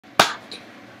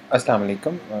Assalamu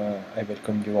alaikum. I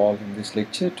welcome you all in this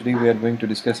lecture. Today we are going to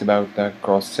discuss about the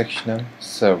cross-sectional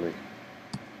survey.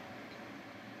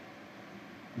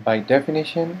 By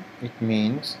definition, it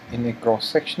means in a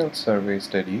cross-sectional survey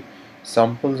study,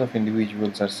 samples of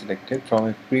individuals are selected from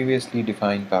a previously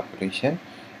defined population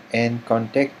and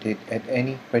contacted at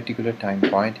any particular time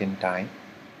point in time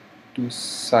to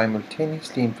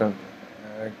simultaneously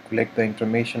collect the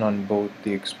information on both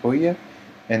the exposure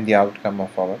and the outcome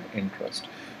of our interest.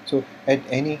 So at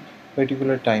any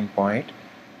particular time point,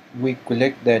 we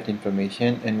collect that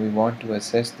information and we want to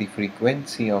assess the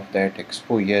frequency of that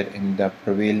exposure in the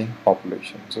prevailing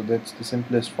population. So that's the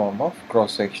simplest form of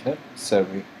cross-sectional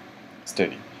survey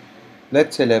study.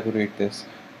 Let's elaborate this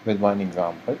with one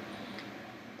example.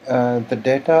 The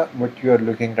data what you are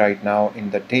looking right now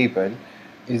in the table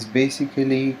is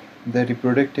basically the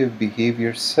reproductive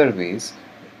behavior surveys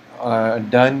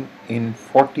done in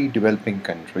 40 developing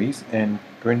countries and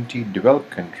 20 developed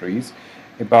countries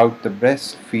about the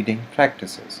breastfeeding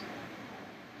practices.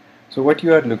 So what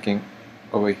you are looking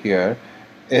over here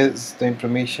is the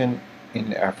information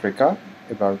in Africa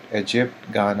about Egypt,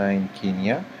 Ghana and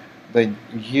Kenya. The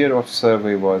year of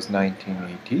survey was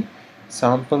 1980.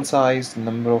 Sample size,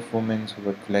 number of women who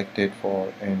were collected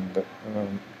for and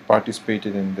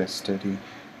participated in this study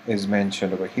is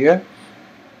mentioned over here.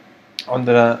 On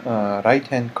the right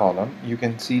hand column, you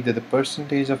can see that the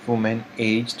percentage of women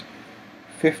aged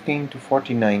 15 to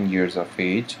 49 years of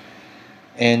age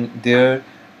and their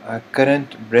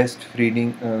current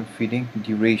breastfeeding feeding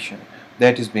duration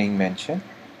that is being mentioned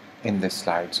in this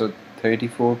slide. So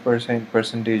 34%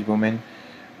 percentage women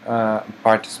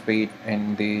participate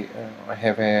and they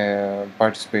have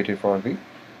participated for the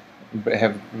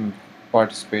have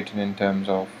participated in terms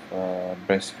of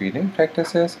breastfeeding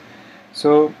practices.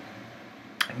 So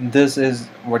this is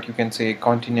what you can say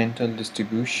continental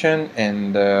distribution,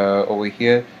 and over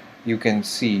here you can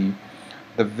see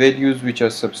the values which are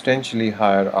substantially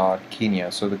higher are Kenya.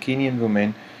 So the Kenyan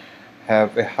women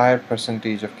have a higher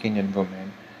percentage of Kenyan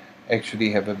women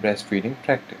actually have a breastfeeding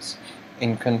practice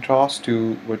in contrast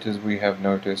to what is we have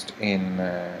noticed in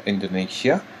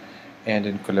Indonesia and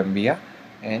in Colombia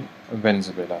and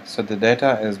Venezuela. So the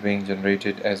data is being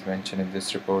generated as mentioned in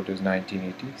this report is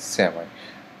 1987.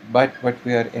 But what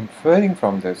we are inferring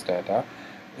from this data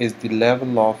is the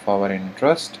level of our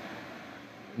interest,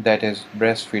 that is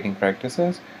breastfeeding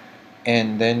practices,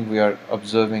 and then we are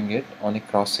observing it on a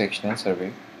cross-sectional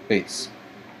survey base.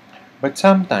 But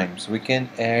sometimes we can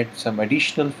add some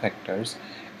additional factors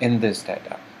in this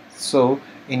data. So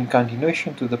in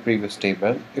continuation to the previous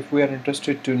table, if we are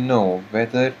interested to know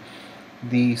whether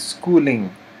the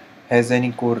schooling has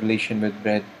any correlation with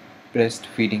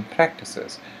breastfeeding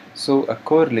practices, so a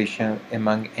correlation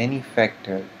among any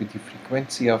factor with the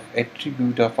frequency of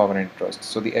attribute of our interest.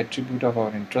 So the attribute of our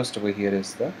interest over here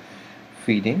is the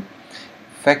feeding.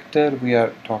 Factor we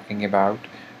are talking about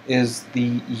is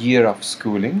the year of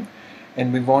schooling,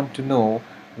 and we want to know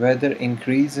whether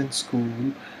increase in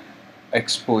school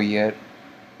exposure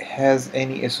has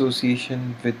any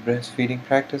association with breastfeeding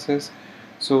practices.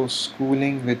 So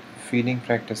schooling with feeding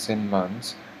practice in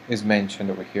months is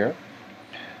mentioned over here.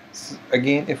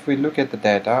 Again, if we look at the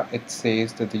data, it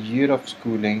says that the year of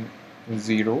schooling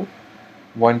 0,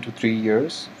 1 to 3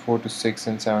 years, 4 to 6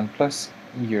 and 7 plus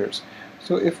years.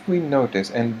 So if we notice,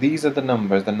 and these are the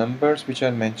numbers which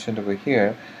are mentioned over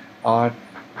here are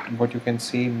what you can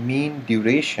say mean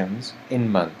durations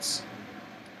in months.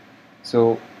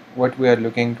 So what we are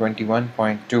looking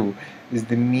 21.2 is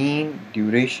the mean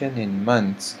duration in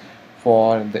months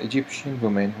for the Egyptian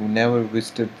women who never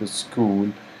visited the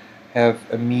school have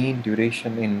a mean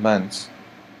duration in months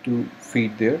to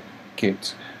feed their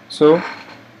kids. So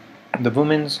the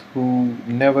women who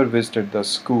never visited the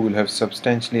school have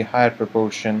substantially higher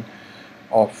proportion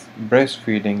of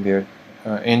breastfeeding their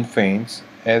infants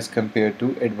as compared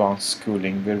to advanced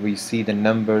schooling, where we see the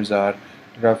numbers are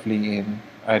roughly in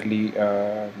early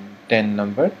 10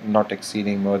 number, not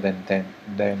exceeding more than 10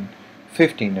 than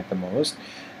 15 at the most.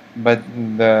 But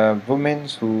the women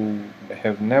who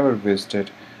have never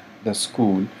visited the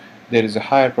school, there is a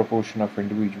higher proportion of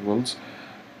individuals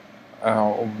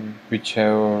on which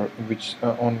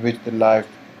the life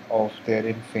of their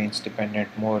infants depended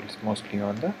mostly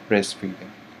on the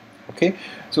breastfeeding. Okay,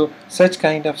 so such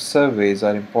kind of surveys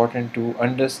are important to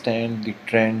understand the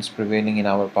trends prevailing in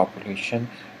our population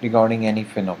regarding any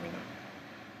phenomena.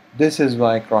 This is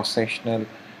why cross-sectional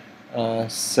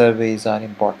surveys are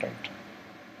important.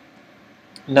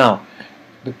 Now,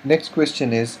 the next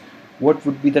question is, what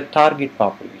would be the target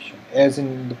population? As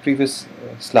in the previous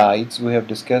slides, we have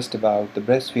discussed about the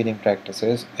breastfeeding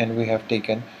practices and we have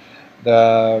taken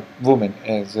the women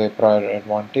as a prior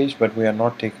advantage, but we are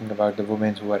not taking about the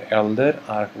women who are elder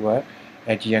or who are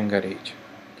at younger age.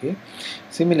 Okay.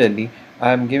 Similarly,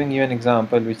 I am giving you an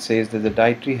example which says that the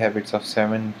dietary habits of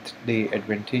Seventh-day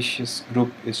Adventist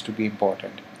group is to be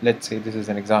important. Let's say this is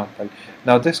an example.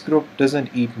 Now, this group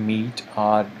doesn't eat meat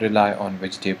or rely on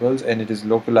vegetables, and it is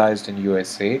localized in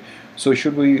USA. So,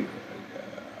 should we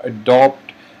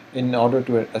adopt in order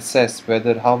to assess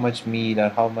whether how much meat or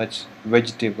how much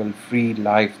vegetable free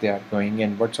life they are going,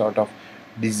 and what sort of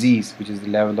disease, which is the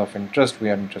level of interest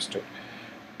we are interested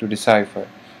to decipher.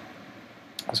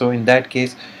 So in that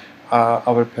case,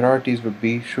 our priorities would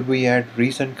be: should we add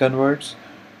recent converts,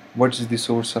 what is the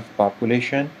source of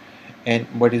population, and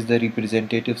what is the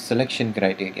representative selection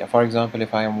criteria. For example,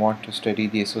 if I want to study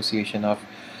the association of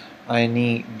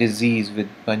any disease with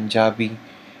Punjabi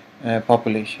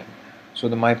population, so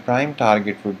my prime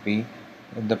target would be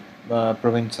the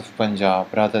province of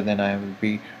Punjab, rather than I will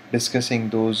be discussing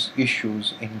those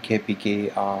issues in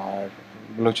KPK or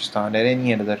Balochistan or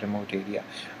any other remote area,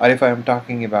 or if I am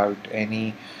talking about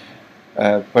any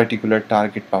particular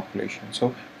target population.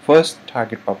 So first,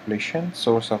 target population,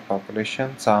 source of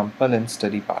population, sample, and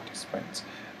study participants.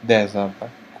 These are the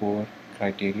core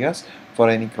criteria for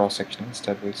any cross-sectional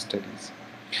survey studies.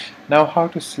 Now, how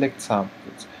to select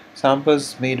samples?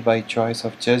 Samples made by choice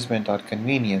of judgment or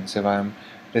convenience. If I am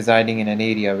residing in an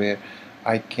area where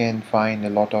I can find a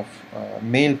lot of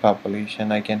male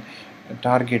population, I can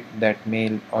target that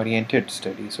male oriented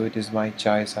study. So it is my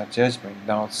choice or judgment.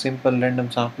 Now, simple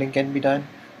random sampling can be done.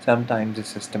 Sometimes it's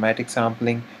systematic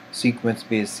sampling, sequence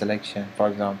based selection. For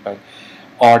example,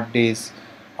 odd days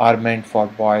are meant for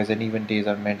boys and even days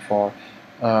are meant for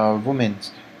women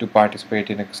to participate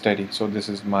in a study. So this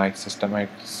is my systematic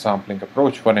sampling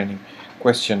approach for any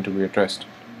question to be addressed.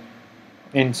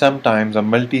 And sometimes a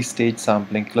multi-stage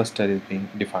sampling cluster is being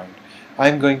defined.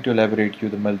 I'm going to elaborate you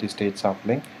the multi-stage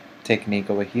sampling technique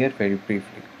over here very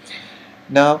briefly.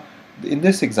 Now, in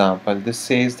this example, this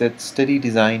says that study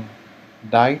design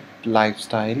diet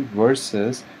lifestyle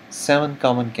versus 7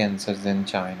 common cancers in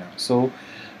China. So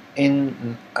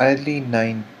in early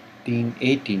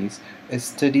 1980s, a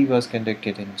study was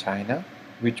conducted in China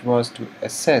which was to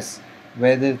assess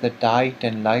whether the diet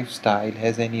and lifestyle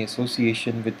has any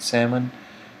association with 7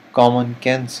 common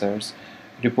cancers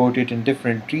reported in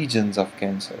different regions of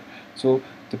cancer. So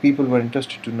the people were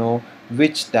interested to know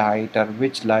which diet or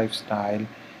which lifestyle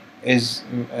is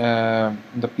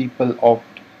the people opt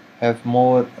have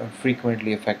more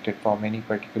frequently affected from any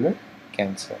particular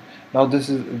cancer. Now this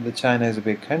is the China is a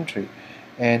big country,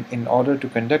 and in order to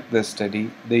conduct this study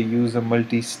they use a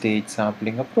multi-stage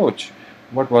sampling approach.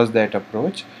 What was that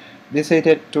approach? They say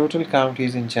that total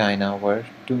counties in China were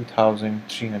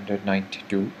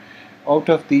 2,392. Out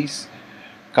of these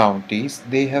counties,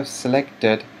 they have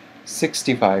selected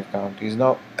 65 counties.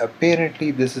 Now,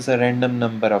 apparently, this is a random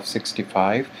number of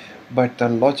 65, but the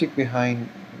logic behind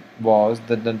was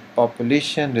that the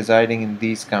population residing in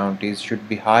these counties should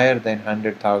be higher than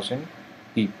 100,000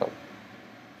 people.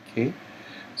 Okay,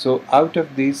 so out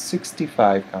of these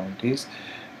 65 counties,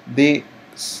 they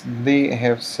they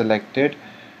have selected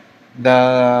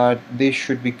that they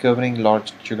should be covering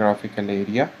large geographical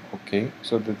area. Okay,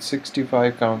 so the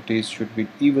 65 counties should be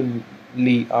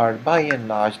evenly or by and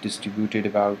large distributed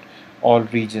about all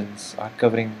regions, are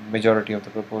covering majority of the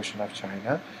proportion of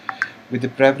China, with the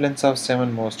prevalence of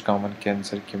 7 most common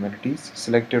cancer communities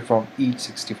selected from each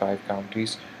 65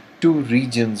 counties. 2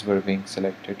 regions were being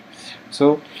selected.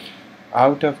 So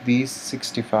out of these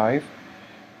 65,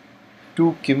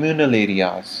 2 communal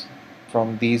areas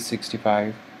from these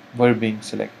 65 were being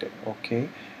selected. Okay,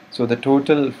 so the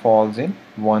total falls in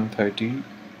 130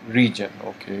 region.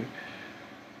 Okay,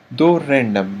 though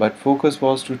random, but focus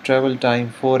was to travel time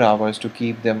 4 hours to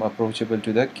keep them approachable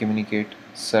to the communicate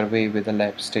survey with the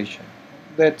lab station.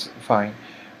 That's fine.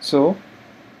 So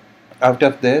out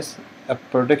of this, a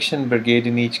production brigade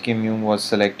in each commune was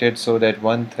selected, so that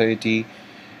 130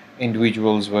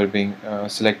 individuals were being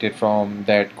selected from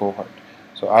that cohort.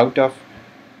 So out of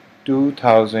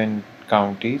 2,000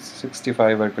 counties,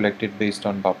 65 were collected based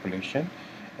on population,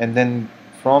 and then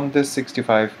from this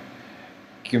 65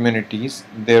 communities,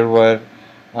 there were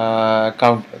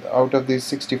count out of these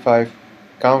 65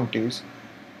 counties,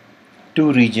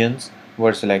 2 regions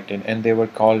were selected, and they were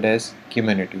called as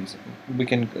communities. We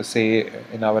can say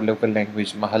in our local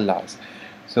language mahallas.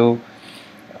 So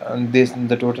this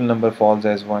the total number falls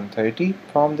as 130.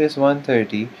 From this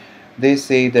 130, they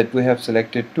say that we have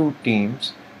selected 2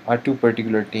 teams or 2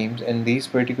 particular teams, and these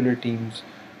particular teams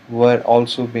were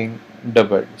also being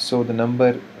doubled. So the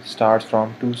number starts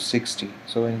from 260.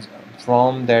 So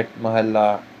from that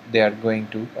mahalla, they are going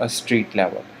to a street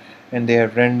level, and they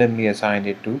have randomly assigned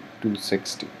it to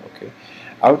 260. Okay,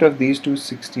 out of these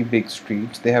 260 big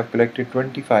streets, they have collected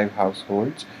 25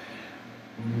 households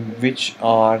which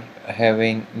are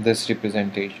having this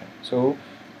representation. So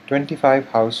 25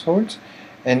 households,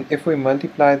 and if we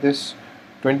multiply this,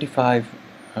 25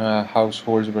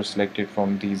 households were selected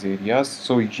from these areas,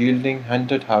 so yielding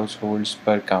 100 households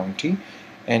per county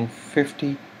and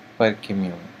 50 per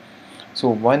commune. So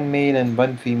one male and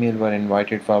one female were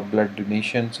invited for blood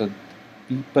donation, so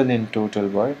people in total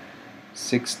were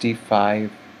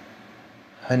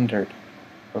 6,500.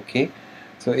 Okay,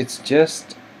 so it's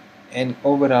just an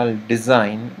overall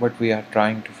design what we are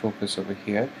trying to focus over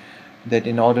here, that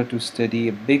in order to study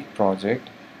a big project,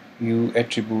 you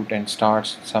attribute and start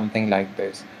something like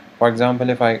this. For example,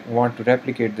 if I want to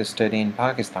replicate this study in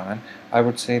Pakistan, I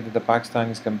would say that the Pakistan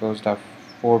is composed of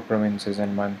 4 provinces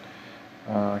and one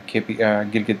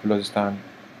Gilgit-Balochistan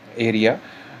area.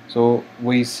 So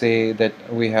we say that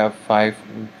we have 5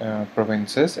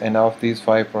 provinces, and of these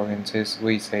 5 provinces,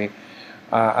 we say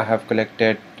I have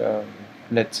collected,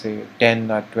 let's say,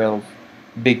 10 or 12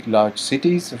 big large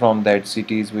cities. From that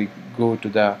cities, we go to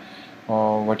the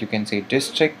what you can say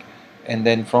district, and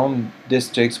then from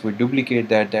districts we duplicate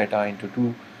that data into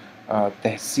two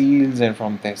tehsils, and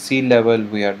from tehsil level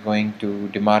we are going to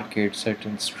demarcate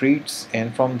certain streets,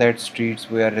 and from that streets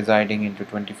we are residing into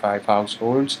 25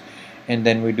 households, and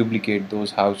then we duplicate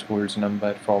those households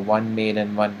number for one male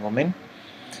and one woman,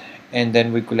 and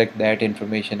then we collect that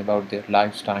information about their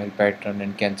lifestyle pattern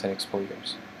and cancer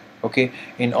exposures. Okay,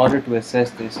 in order to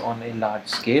assess this on a large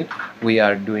scale, we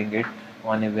are doing it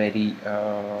on a very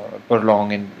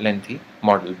prolonged and lengthy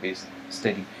model based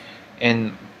study.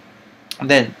 And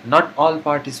then not all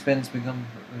participants become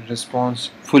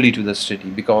response fully to the study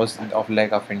because of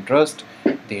lack of interest.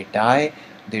 They die,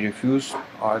 they refuse,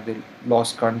 or they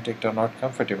lost contact or not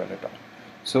comfortable at all.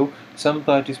 So some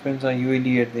participants are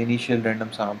usually at the initial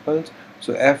random samples,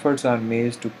 so efforts are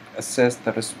made to assess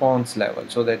the response level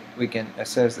so that we can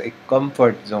assess a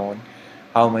comfort zone,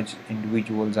 how much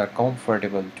individuals are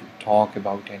comfortable to talk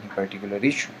about any particular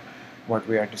issue what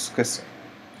we are discussing.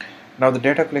 Now the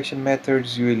data collection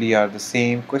methods usually are the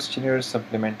same: questionnaires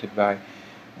supplemented by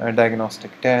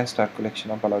diagnostic test or collection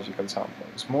of biological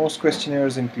samples. Most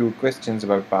questionnaires include questions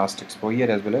about past exposure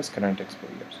as well as current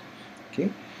exposures. Okay.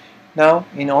 Now,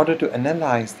 in order to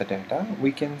analyze the data,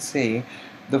 we can say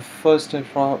the first and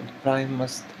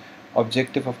foremost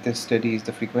objective of this study is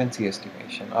the frequency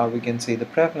estimation, or we can say the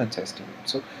prevalence estimate.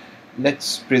 So,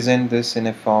 let's present this in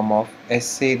a form of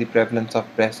essay. The prevalence of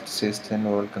breast cysts and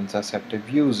oral contraceptive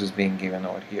use is being given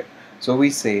over here. So, we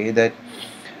say that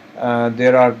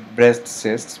there are breast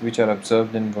cysts which are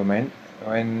observed in women,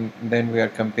 and then we are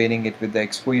comparing it with the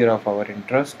exposure of our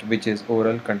interest, which is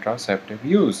oral contraceptive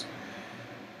use.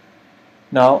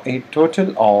 Now a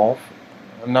total of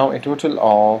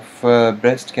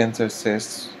breast cancer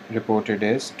cysts reported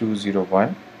is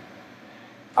 201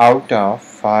 out of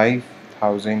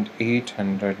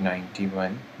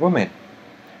 5,891 women.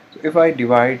 So if I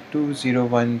divide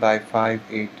 201 by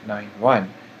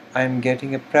 5891, I am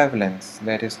getting a prevalence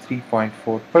that is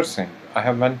 3.4%. I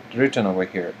have not written over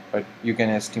here, but you can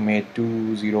estimate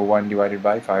 201 divided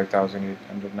by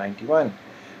 5,891.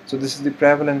 So this is the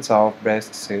prevalence of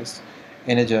breast cysts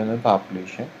in a general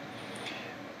population.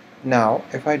 Now,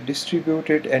 if I distribute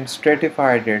it and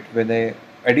stratified it with a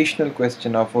additional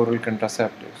question of oral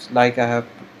contraceptives, like I have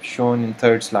shown in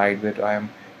third slide, where I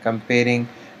am comparing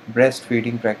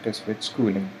breastfeeding practice with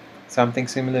schooling. Something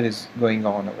similar is going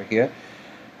on over here.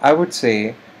 I would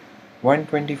say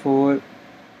 124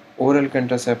 oral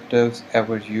contraceptives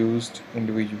ever used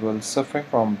individuals suffering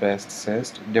from breast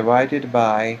cyst divided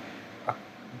by a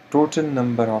total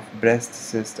number of breast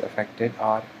cysts affected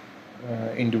are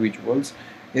individuals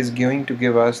is going to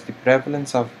give us the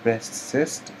prevalence of breast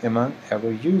cyst among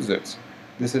our users.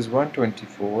 This is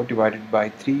 124 divided by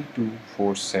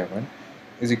 3247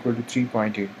 is equal to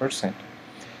 3.8%.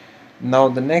 Now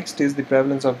the next is the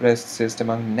prevalence of breast cyst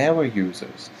among never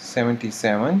users.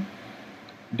 77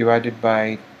 divided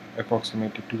by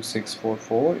approximately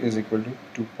 2644 is equal to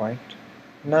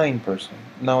 2.9%.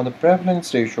 Now the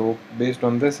prevalence ratio based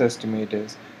on this estimate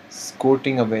is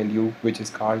quoting a value which is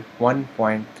called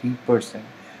 1.3%.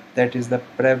 That is the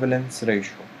prevalence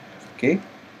ratio. Okay.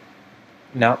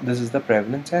 Now this is the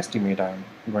prevalence estimate I am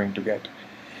going to get.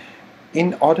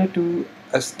 In order to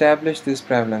establish this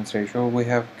prevalence ratio, we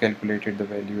have calculated the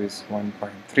value is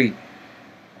 1.3.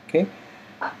 Okay.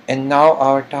 And now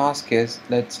our task is,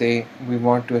 let's say we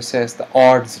want to assess the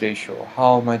odds ratio,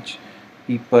 how much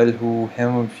people who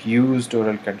haven't used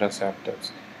oral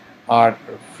contraceptives. are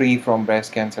free from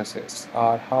breast cancer cysts,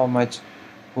 or how much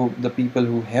the people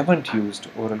who haven't used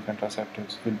oral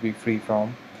contraceptives will be free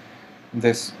from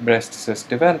this breast cyst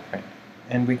development.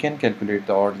 And we can calculate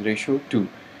the odds ratio too.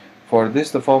 For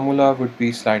this, the formula would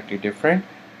be slightly different.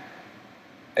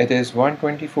 It is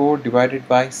 124 divided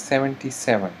by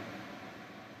 77.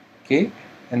 Okay,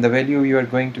 and the value you are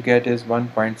going to get is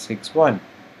 1.61.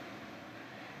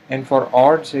 And for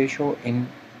odds ratio in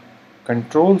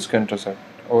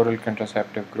oral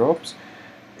contraceptive groups,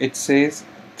 it says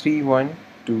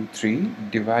 3123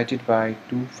 divided by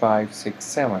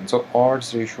 2567. So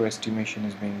odds ratio estimation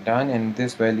is being done, and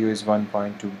this value is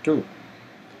 1.22.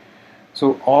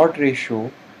 So odd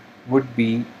ratio would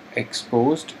be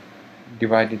exposed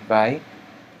divided by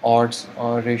odds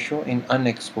ratio in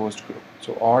unexposed group.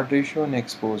 So odd ratio in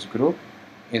exposed group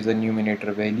is the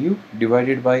numerator value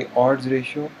divided by odds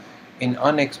ratio in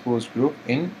unexposed group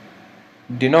in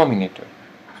denominator.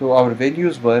 So our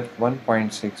values were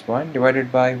 1.61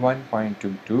 divided by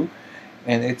 1.22,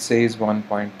 and it says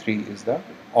 1.3 is the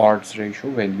odds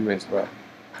ratio value as well.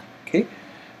 Okay,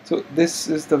 so this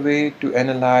is the way to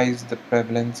analyze the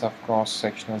prevalence of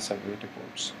cross-sectional survey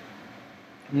reports.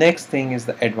 Next thing is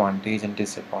the advantage and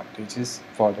disadvantages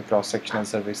for the cross-sectional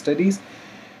survey studies.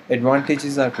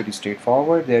 Advantages are pretty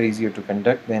straightforward. They are easier to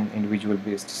conduct than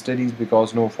individual-based studies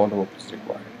because no follow-up is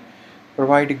required.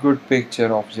 Provide a good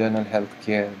picture of general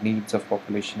healthcare needs of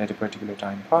population at a particular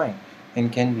time point,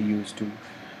 and can be used to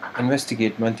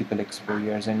investigate multiple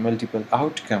exposures and multiple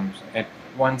outcomes at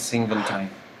one single time.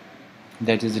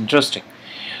 That is interesting.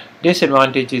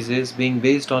 Disadvantages is being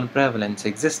based on prevalence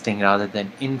existing rather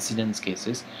than incidence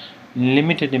cases,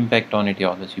 limited impact on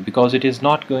etiology because it is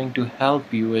not going to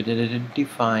help you at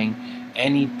identifying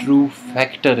any true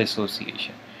factor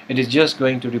association. It is just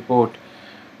going to report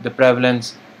the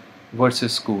prevalence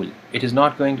versus school. It is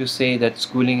not going to say that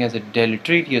schooling has a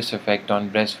deleterious effect on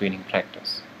breastfeeding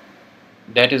practice.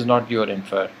 That is not your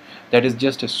infer. That is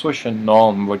just a social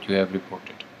norm what you have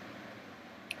reported.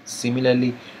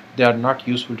 Similarly, they are not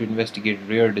useful to investigate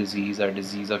rare disease or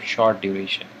disease of short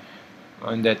duration.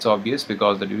 And that's obvious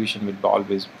because the duration will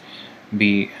always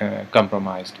be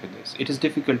compromised with this. It is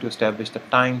difficult to establish the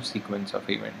time sequence of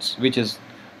events, which is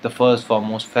the first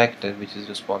foremost factor which is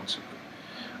responsible.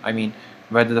 I mean,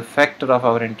 whether the factor of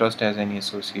our interest has any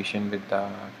association with the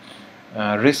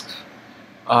risks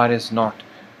or is not,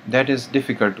 that is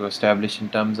difficult to establish in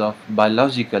terms of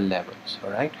biological levels.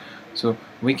 All right, so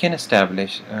we can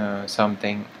establish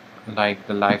something like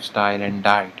the lifestyle and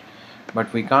diet,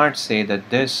 but we can't say that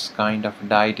this kind of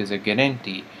diet is a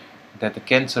guarantee that the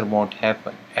cancer won't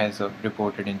happen, as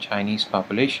reported in Chinese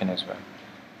population as well.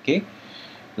 Okay,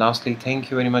 lastly, thank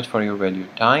you very much for your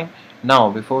valued time. Now,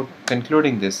 before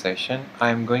concluding this session, I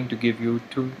am going to give you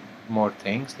two more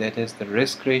things, that is the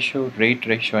risk ratio, rate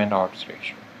ratio, and odds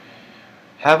ratio.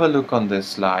 Have a look on this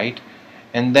slide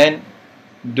and then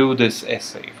do this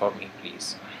essay for me,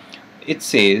 please. It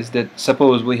says that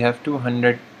suppose we have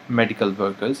 200 medical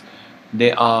workers.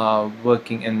 They are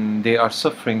working and they are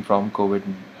suffering from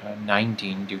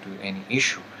COVID-19 due to any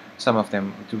issue. Some of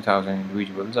them, 2,000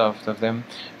 individuals,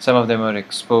 some of them are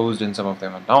exposed and some of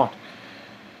them are not.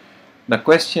 The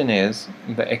question is,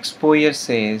 the exposure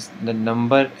says the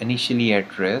number initially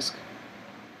at risk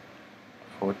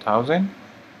 4,000,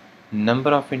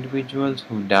 number of individuals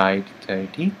who died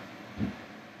 30,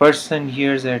 person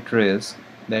years at risk,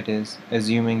 that is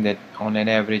assuming that on an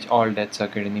average all deaths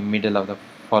occurred in the middle of the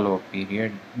follow-up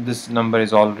period. This number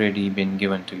is already been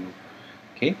given to you.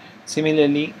 Okay.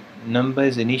 Similarly,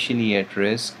 numbers initially at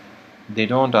risk, they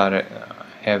don't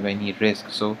have any risk.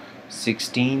 So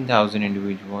 16,000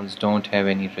 individuals don't have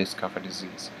any risk of a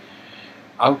disease.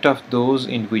 Out of those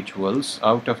individuals,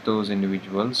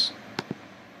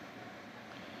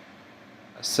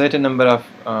 a certain number of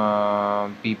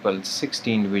people,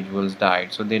 60 individuals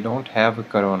died. So they don't have a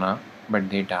corona, but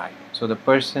they died. So the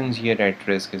persons here at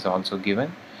risk is also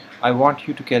given. I want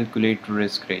you to calculate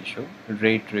risk ratio,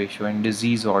 rate ratio, and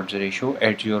disease odds ratio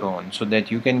at your own, so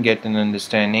that you can get an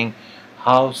understanding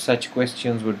how such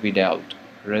questions would be dealt.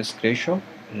 Risk ratio,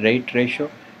 rate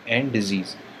ratio, and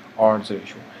disease odds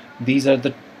ratio. These are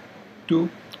the two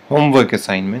homework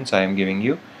assignments I am giving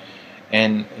you,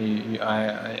 and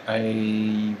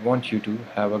I want you to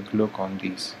have a look on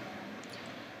these.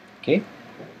 Okay,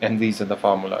 and these are the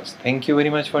formulas. Thank you very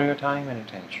much for your time and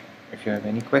attention. If you have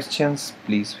any questions,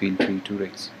 please feel free to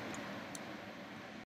raise.